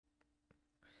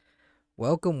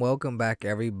Welcome back,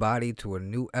 everybody, to a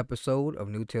new episode of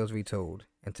New Tales Retold.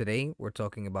 And today we're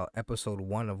talking about episode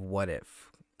one of What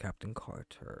If, Captain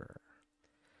Carter,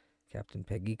 Captain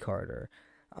Peggy Carter.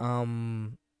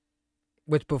 Um,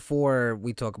 which before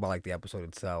we talk about like the episode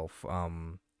itself,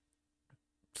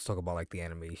 let's talk about like the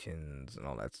animations and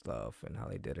all that stuff and how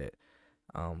they did it.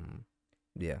 Um,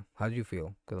 yeah, how did you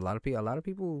feel? Because a lot of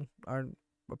people aren't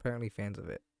apparently fans of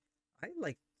it. I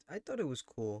like I thought it was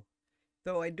cool.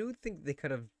 Though I do think they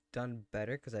could have done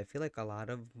better because I feel like a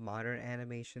lot of modern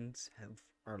animations have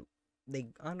are they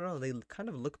I don't know, they kind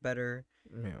of look better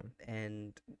Yeah,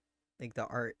 and like the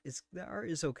art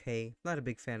is okay. Not a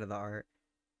big fan of the art.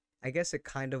 I guess it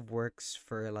kind of works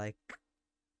for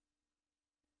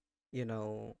you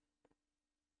know,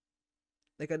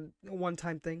 like a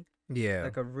one-time thing, yeah,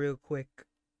 like a real quick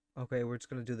okay, we're just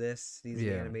going to do this. These are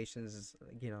the yeah, animations,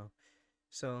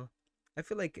 So, I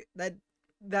feel like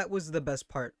that was the best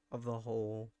part of the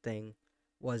whole thing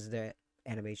was the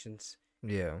animations.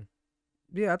 yeah.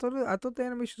 Yeah, I thought the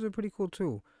animations were pretty cool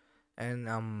too. And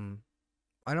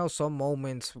I know some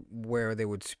moments where they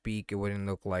would speak, it wouldn't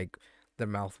look like their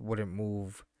mouth wouldn't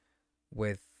move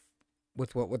with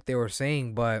what they were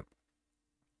saying, but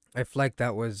I feel like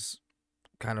that was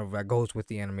kind of that goes with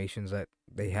the animations that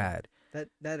they Yeah. had. That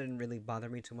didn't really bother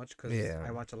me too much cuz Yeah.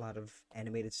 I watch a lot of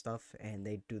animated stuff and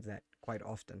they do that quite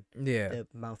often. Yeah. The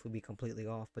mouth will be completely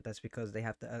off, but that's because they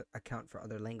have to account for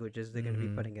other languages they're going to be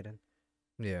Mhm. putting it in.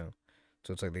 Yeah.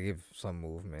 So it's like they give some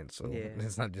movement, so Yeah.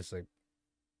 it's not just like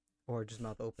Or just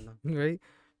mouth open though. right.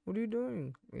 What are you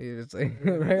doing? It's like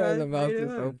Hey right when the guys, how mouth is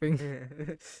you open.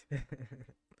 doing?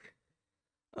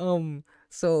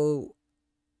 So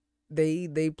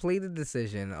they played the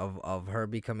decision of her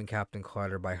becoming Captain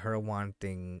Carter by her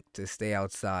wanting to stay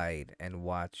outside and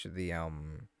watch Oh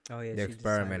yeah, the she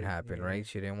experiment decided. happen, Yeah. right?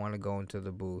 She didn't want to go into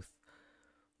the booth,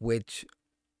 which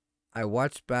I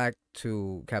watched back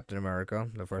to Captain America,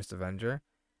 the first Avenger,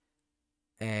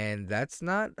 and that's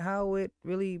not how it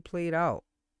really played out.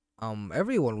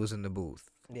 Everyone was in the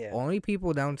booth. Yeah. Only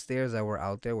people downstairs that were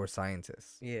out there were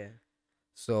scientists. Yeah.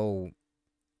 So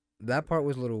that part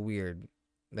was a little weird.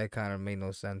 That kind of made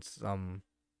no sense. And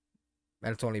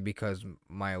it's only because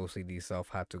my OCD self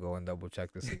had to go and double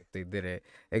check to see if they did it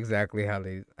exactly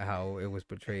how it was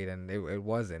portrayed, and it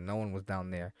wasn't. No one was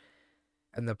down there,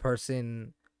 and the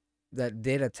person that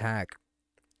did attack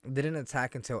didn't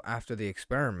attack until after the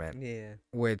experiment, Yeah.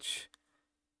 which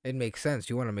it makes sense.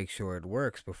 You want to make sure it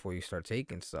works before you start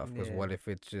taking stuff, because Yeah. what if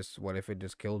it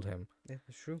just killed him? Yeah,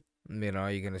 that's true.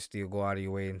 Are you gonna go out of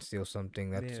your way and steal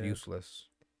something that's Yeah. useless?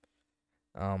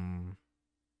 Um,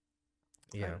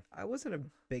 I yeah. I wasn't a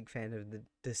big fan of the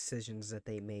decisions that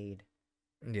they made.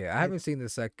 Yeah, I I haven't seen the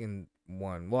second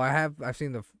one. Well, I have. I've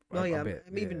seen no, a yeah, I'm, bit.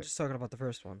 I'm even Yeah. just talking about the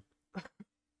first one.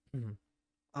 Mhm.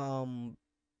 Um,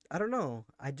 I don't know.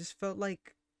 I just felt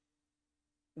like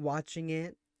watching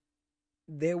it,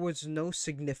 there was no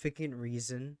significant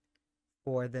reason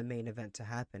for the main event to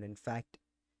happen. In fact,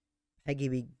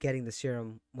 getting the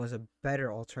serum was a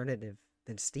better alternative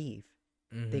than Steve.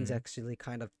 Things Mhm. actually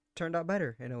kind of turned out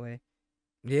better in a way.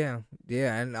 Yeah.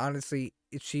 Yeah. And honestly,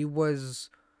 she was,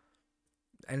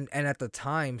 and at the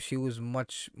time, she was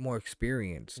much more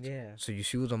experienced. Yeah.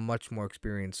 She was a much more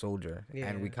experienced soldier,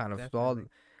 and we Yeah, kind of saw.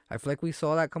 definitely. I feel like we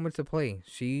saw that come into play.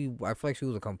 I feel like she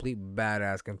was a complete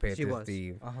badass compared She to was.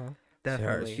 Steve. Uh-huh.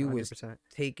 Definitely, She was 100%.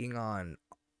 taking on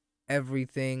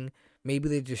everything. Maybe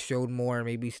they just showed more.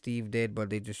 Maybe Steve did, but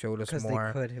they just showed us Because they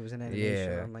more. could. It was an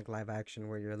animation, Yeah. unlike live action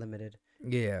where you're limited.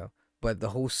 Yeah, but the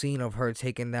whole scene of her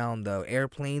taking down the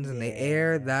airplanes in the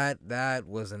air, Yeah. that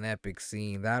was an epic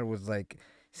scene. That was like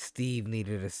Steve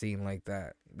needed a scene like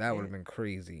that. That would Yeah. have been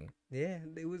crazy. Yeah,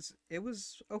 it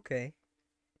was okay.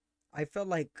 I felt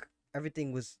like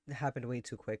everything was happened way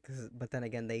too quick, but then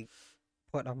again they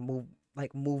put a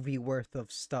movie worth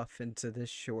of stuff into this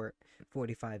short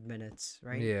 45 minutes,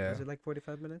 right? Yeah. Was it like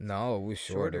 45 minutes? No, it was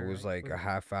short. It Shorter, was right? like Was a it?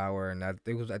 half hour, and that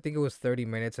it was. I think it was 30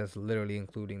 minutes. That's literally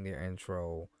including the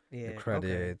intro, the Yeah, okay.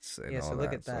 credits, and Yeah, all so look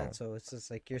that. at that. So So it's just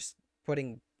like you're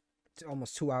putting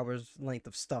almost 2 hours length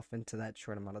of stuff into that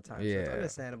short amount of time. So it's yeah,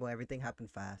 understandable. Everything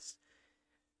happened fast.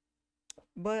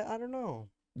 But I don't know.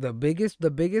 the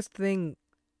biggest thing,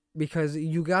 because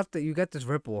you got this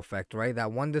ripple effect, right?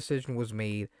 That one decision was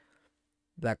made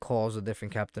that caused a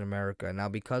different Captain America. Now,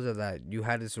 because of that, you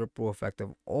had this ripple effect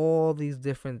of all these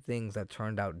different things that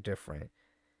turned out different.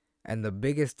 And the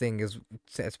biggest thing is,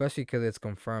 especially because it's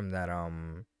confirmed that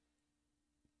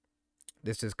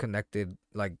this is connected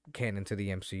like canon to the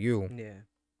MCU. Yeah.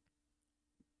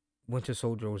 Winter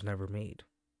Soldier was never made.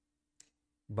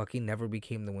 Bucky never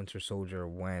became the Winter Soldier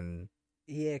when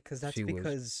Yeah, cuz that's she was.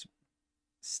 because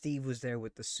Steve was there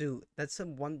with the suit. That's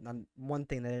one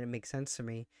thing that didn't make sense to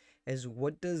me is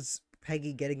what does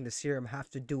Peggy getting the serum have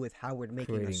to do with Howard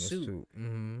making a Creating a suit? suit.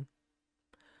 Mm-hmm.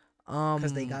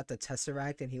 Because they got the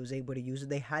Tesseract and he was able to use it.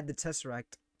 They had the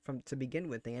Tesseract from to begin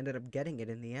with. They ended up getting it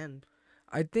in the end.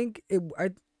 I think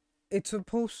it's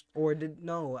supposed. Or did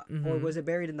no? Or Mm-hmm. was it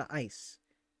buried in the ice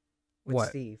with What?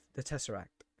 Steve? The Tesseract.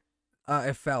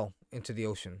 It fell into the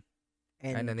ocean,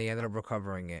 and then they ended up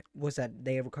recovering it. was that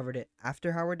they recovered it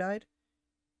after Howard died?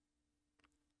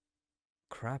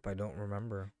 Crap, I don't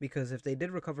remember. Because if they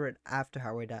did recover it after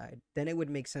Howard died, then it would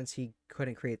make sense he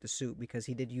couldn't create the suit because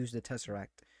he did use the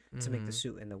Tesseract to make the Mhm.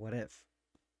 suit in the What If.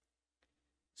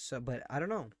 So, but I don't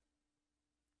know.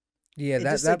 Yeah, It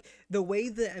that just that. like the way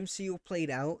the MCU played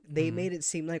out, they Mhm. made it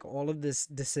seem like all of this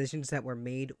decisions that were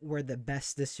made were the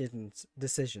best decisions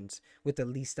with the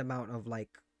least amount of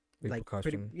like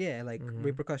Repercussion. like Mhm.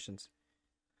 repercussions.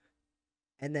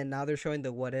 And then now they're showing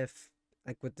the What If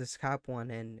like with this Cap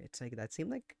one, and it's like that seemed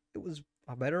like it was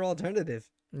a better alternative.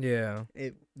 Yeah.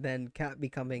 Than Cap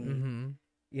becoming Mhm.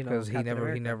 you know Because Captain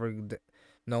America.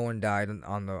 no one died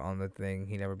on the thing.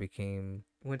 He never became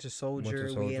Winter Winter Soldier. We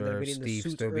ended up Soldier. getting the Steve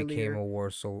suits still became earlier.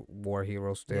 a war hero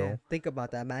Yeah, still. think about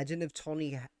that. Imagine if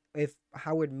if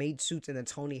Howard made suits and then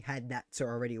Tony had that to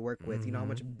already work with. You know how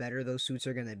much Mhm. better those suits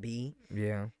are gonna be.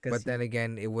 Yeah. 'Cause But then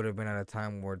again, it would have been at a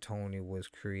time where Tony was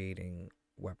creating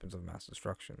weapons of mass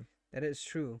destruction. that is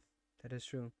true. That is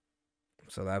true.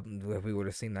 So that if we would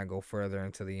have seen that go further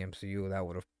into the MCU, that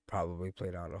would have probably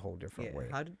played out a whole different Yeah.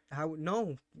 way. How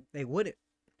no they wouldn't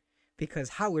because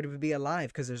Howard would be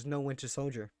alive because there's no Winter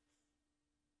Soldier.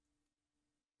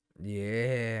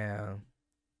 Yeah.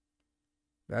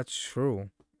 That's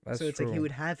true. That's So it's true. like he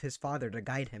would have his father to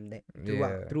guide him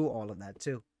Yeah. through all of that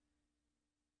too.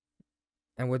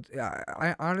 And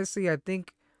I honestly I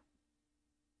think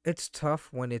it's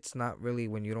tough when it's not really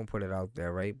when you don't put it out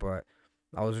there, right? But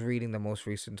I was reading the most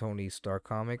recent Tony Stark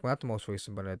comic. Well, not the most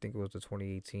recent, but I think it was the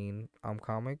 2018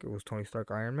 comic. It was Tony Stark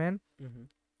Iron Man. Mm-hmm.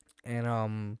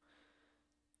 And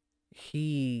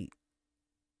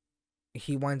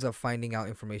he winds up finding out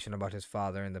information about his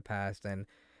father in the past, and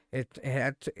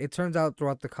it turns out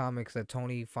throughout the comics that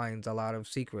Tony finds a lot of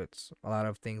secrets, a lot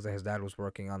of things that his dad was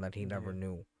working on that he never Yeah.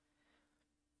 knew.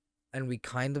 And we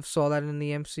kind of saw that in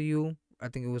the MCU. I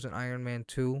think it was in Iron Man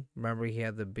 2. Remember, he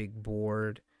had the big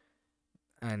board,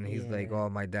 and he's like, Yeah. "Oh,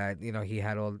 my dad, he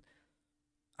had all."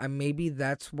 Maybe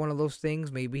that's one of those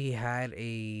things. Maybe he had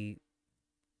a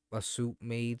suit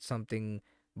made, something,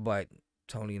 but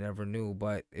Tony never knew.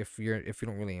 But if you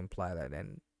don't really imply that,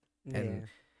 and Yeah.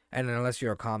 and unless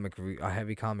you're a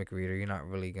heavy comic reader, you're not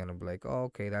really gonna be like, "Oh,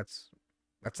 okay, that's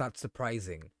not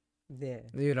surprising." Yeah.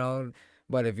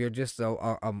 But if you're just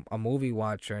a movie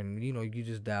watcher and you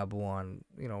just dabble on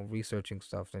researching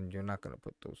stuff, then you're not gonna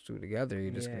put those two together.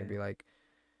 You're just gonna Yeah. be like,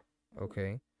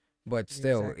 okay. But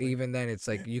still, Exactly. even then, it's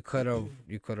like you could have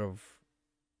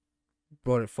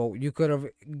brought it forward. You could have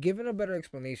given a better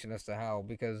explanation as to how,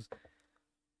 because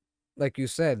like you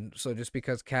said, so just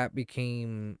because Cap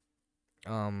didn't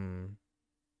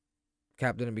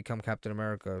become Captain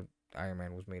America, Iron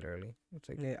Man was made early. It's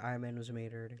like, Yeah, Iron Man was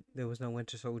made early. There was no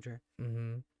Winter Soldier.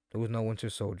 there was no Winter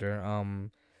Soldier.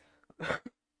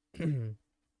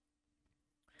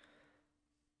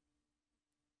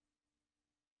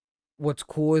 What's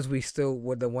cool is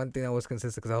the one thing that was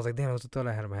consistent, because I was like, damn, that was the thought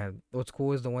I had in my head. What's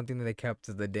cool is the one thing that they kept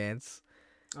is the dance.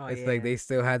 Oh It's yeah. like they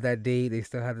still had that date. They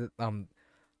still had it.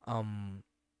 Um.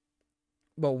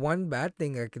 But one bad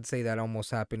thing I could say that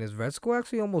almost happened is Red Skull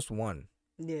actually almost won.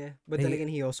 Yeah, but then He- again,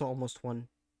 he also almost won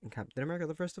in Captain America: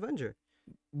 The First Avenger.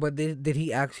 But did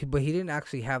he actually? But he didn't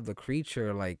actually have the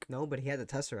creature. Like, No, but he had the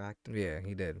Tesseract. yeah,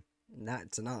 he did.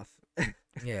 That's enough.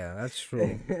 Yeah, that's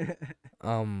true.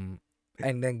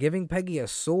 And then giving Peggy a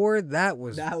sword, that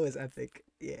was That was epic.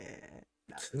 Yeah.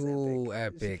 That was too She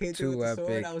epic. came through Too with the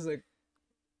sword, epic. I was like,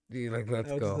 Dude, like, that let's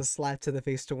was go. just a slap to the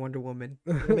face to Wonder Woman.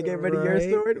 You wanna get rid of your Right?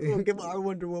 sword? We'll give our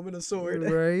Wonder Woman a sword.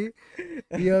 Right?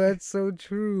 Yeah, that's so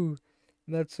true.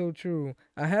 That's so true.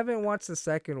 I haven't watched the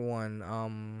second one.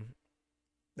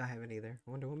 I haven't either.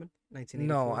 Wonder Woman, No,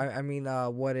 1984. I mean,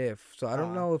 What If? So I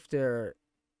don't know if they're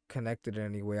connected in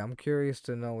any way. I'm curious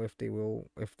to know if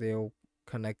they'll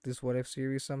connect this What If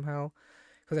series somehow,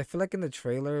 because I feel like in the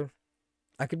trailer,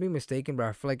 I could be mistaken, but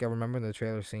I feel like I remember in the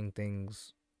trailer seeing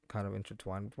things kind of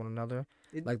intertwined with one another.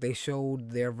 Like they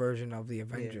showed their version of the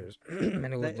Avengers, and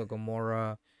it was That- the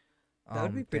Gamora, That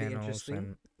would be pretty Thanos,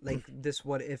 interesting. Like this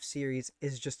What If series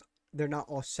is just they're not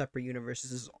all separate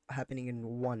universes. This is happening in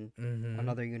one and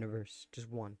another universe, just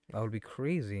one. that would be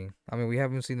crazy. I mean, we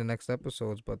haven't seen the next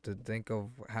episodes, but to think of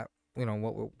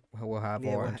we'll have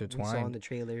Yeah, all what we saw in intertwined. the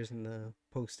trailers and the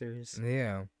posters.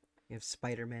 Yeah, You have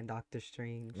Spider-Man, Doctor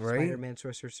Strange, right. Spider-Man,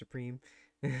 Sorcerer Supreme.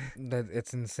 That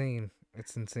it's insane.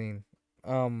 It's insane.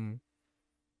 Um,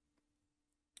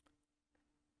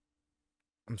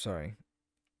 I'm sorry.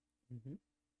 hmm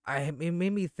It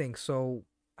made me think. So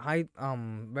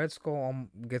Red Skull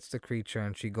gets the creature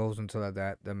and she goes into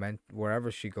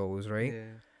wherever she goes, right?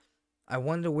 Yeah, I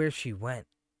wonder where she went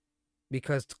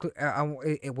because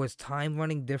it was time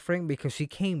running different because she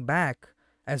came back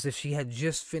as if she had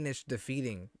just finished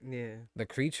defeating yeah, the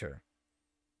creature.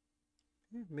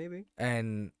 yeah, maybe.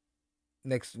 And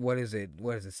next, what is it?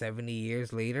 What is it? 70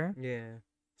 years later, Yeah,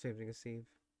 same thing as Steve.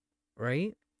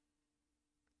 right?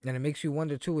 And it makes you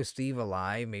wonder too: is Steve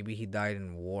alive? Maybe he died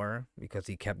in war because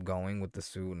he kept going with the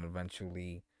suit, and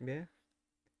eventually, Yeah,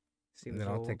 Steve was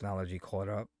old. technology caught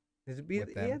up It'd be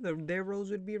with yeah, them. their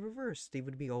roles would be reversed. Steve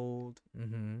would be old.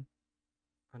 Mm-hmm.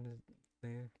 On his,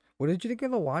 yeah. What did you think of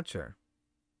the Watcher?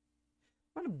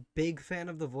 I'm not a big fan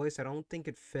of the voice. I don't think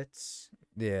it fits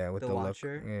Yeah, with the the look.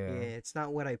 Watcher. Yeah, Yeah, it's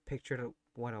not what I pictured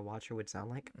what a Watcher would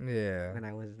sound like yeah, when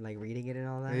I was like reading it and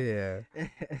all that.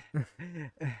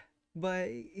 yeah. But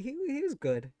he was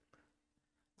good.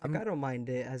 Like I'm I don't mind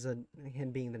it as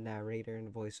him being the narrator and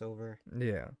the voiceover.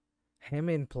 Yeah. Him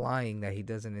implying that he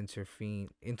doesn't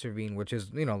intervene, which is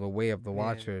the way of the Yeah.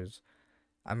 Watchers.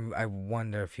 I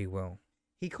wonder if he will.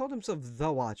 He called himself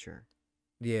the Watcher,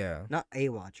 Yeah. not a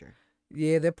Watcher.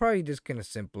 Yeah, they're probably just gonna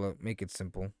make it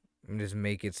simple, and just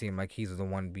make it seem like he's the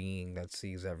one being that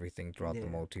sees everything throughout the Yeah.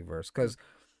 multiverse. Because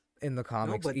in the No,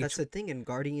 comics, but that's the thing. In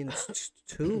Guardians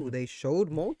 2, they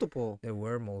showed multiple. there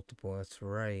were multiple. That's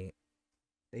right.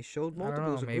 They showed I don't multiple. know.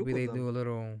 There's a Maybe group of they do them. a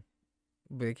little,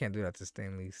 but they can't do that to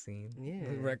Stanley's scene. Yeah.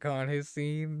 Retcon his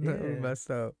scene. That was Yeah.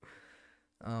 messed up.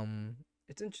 Um,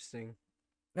 It's interesting.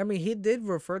 I mean, he did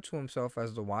refer to himself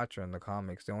as the Watcher in the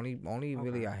comics. The only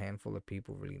really Okay. a handful of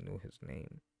people really knew his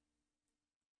name.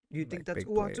 You think Like that's big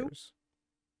Uatu? players.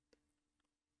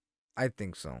 I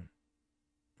think so.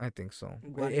 I think so.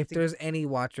 Why do you If think? there's any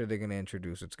Watcher they're gonna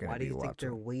introduce, it's gonna Why do be you think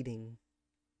they're Uatu. waiting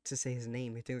to say his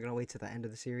name? You think they're gonna wait to the end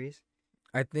of the series?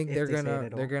 I think If they're they say it gonna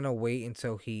at they're all. gonna wait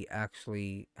until he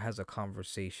actually has a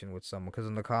conversation with someone. Because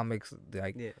in the comics,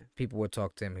 like Yeah. people would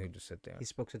talk to him, he'd just sit there. He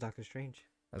spoke to Doctor Strange.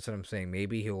 That's what I'm saying.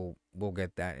 Maybe we'll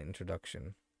get that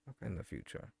introduction Okay. in the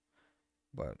future.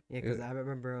 But Yeah, because I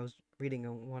remember I was reading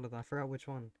one of the, I forgot which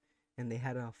one, and they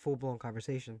had a full blown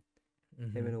conversation.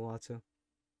 Him and Uatu.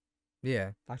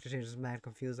 yeah. Doctor Strange was mad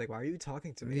confused, like, "Why are you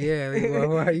talking to me?" Yeah, like,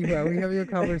 why are we having a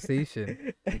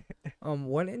conversation?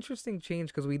 One interesting change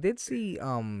because we did see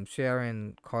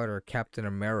Sharon Carter Captain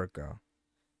America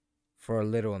for a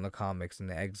little in the comics, in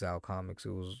the Exile comics.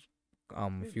 It was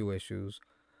a few issues,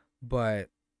 but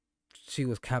she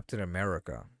was Captain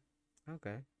America.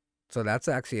 Okay. So that's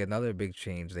actually another big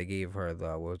change. They gave her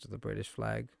the British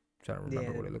flag? I'm trying to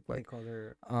remember what it looked They like. called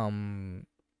her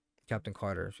Captain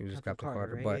Carter. She was just Captain Captain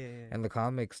Carter, right? but Yeah. in the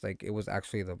comics, like it was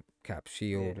actually the Cap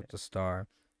shield, Yeah. the star.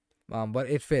 But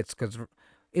it fits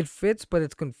but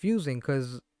it's confusing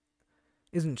because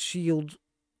isn't Shield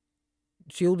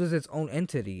is its own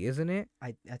entity, isn't it?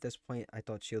 At this point I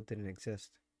thought Shield didn't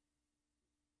exist.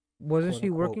 Wasn't Quote she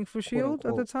unquote, working for quote Shield at the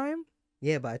unquote. time?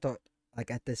 Yeah, but I thought like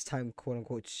at this time, quote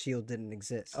unquote, Shield didn't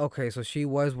exist. Okay, so she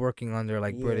was working under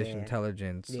like British Yeah.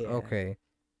 intelligence. Yeah. Okay,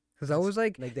 because I was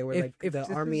like, Like they were if- like if the this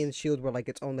army is- and Shield were like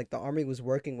its own. Like the army was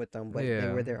working with them, but they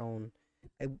Yeah. were their own.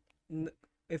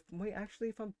 If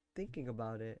I'm thinking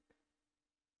about it,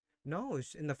 no,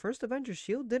 in the first Avengers,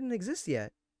 Shield didn't exist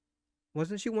yet.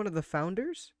 Wasn't she one of the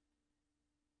founders?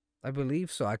 I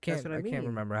believe so. I can't. what I can't mean.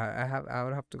 remember. I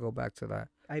would have to go back to that.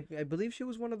 I believe she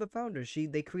was one of the founders.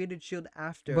 They created Shield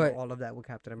after But- all of that with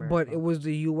Captain America. But it was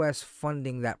the U.S.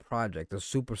 funding that project, the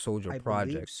Super Soldier I believe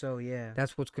project. so. Yeah.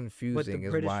 That's what's But the confusing.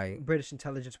 Is why British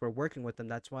intelligence were working with them.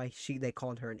 That's why they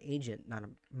called her an agent, not a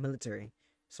military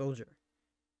soldier.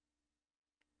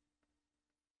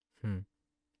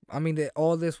 I mean,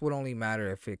 all this would only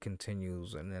matter if it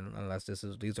continues, and then unless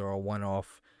these are a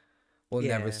one-off, we'll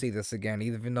never Yeah. see this again.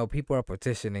 Even though people are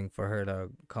petitioning for her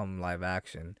to come live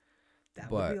action, That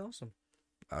would But be awesome.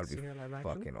 that would See be her live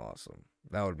action? fucking awesome.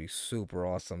 That would be super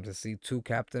awesome to see two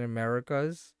Captain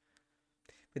Americas.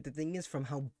 But the thing is, from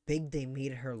how big they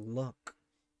made her look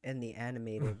in the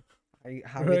animated,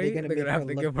 how are Right? they gonna They're make gonna her have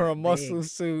to look give her a that muscle big?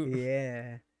 suit.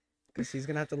 Yeah, because she's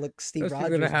gonna have to look Steve She's Rogers.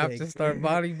 gonna have big. to start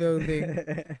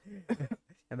bodybuilding.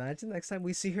 Imagine next time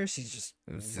we see her, she's just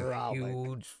It's brawling.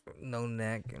 huge, no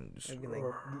neck, and just I'd be like,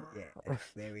 yeah,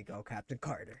 there we go, Captain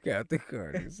Carter. Captain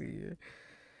Carter. See it.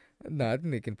 No, I think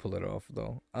they can pull it off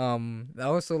though. I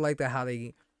also like that how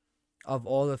they of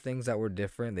all the things that were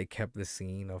different, they kept the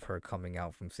scene of her coming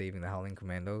out from saving the Howling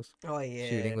Commandos, Oh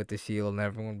shooting yeah. with the shield and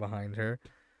everyone behind her.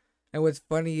 And what's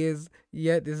funny is,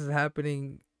 yet this is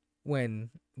happening when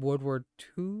World War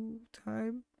II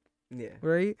time, Yeah.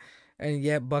 right? And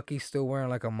yet Bucky's still wearing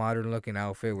like a modern looking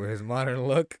outfit with his modern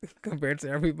look compared to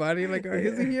everybody. Like,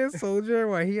 isn't he a soldier?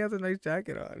 Why he has a nice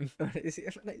jacket on? Does he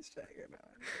have a nice jacket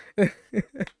on?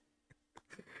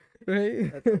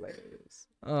 Right? That's hilarious.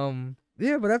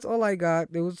 Yeah, but that's all I got.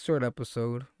 It was a short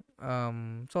episode.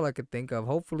 That's all I could think of.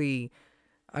 Hopefully,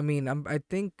 I mean, I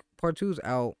think part 2's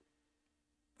out.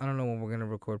 I don't know when we're gonna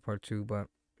record part 2, but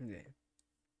Yeah.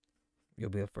 you'll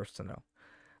be the first to know.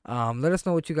 Let us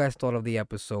know what you guys thought of the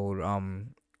episode.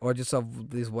 Or just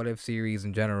of this What If series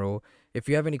in general. If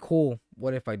you have any cool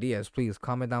What If ideas, please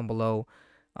comment down below.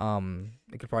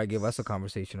 It could probably give us a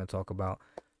conversation to talk about.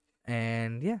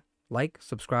 And yeah, like,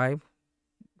 subscribe,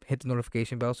 hit the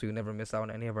notification bell so you never miss out on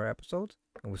any of our episodes.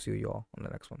 And we'll see you all on the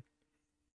next one.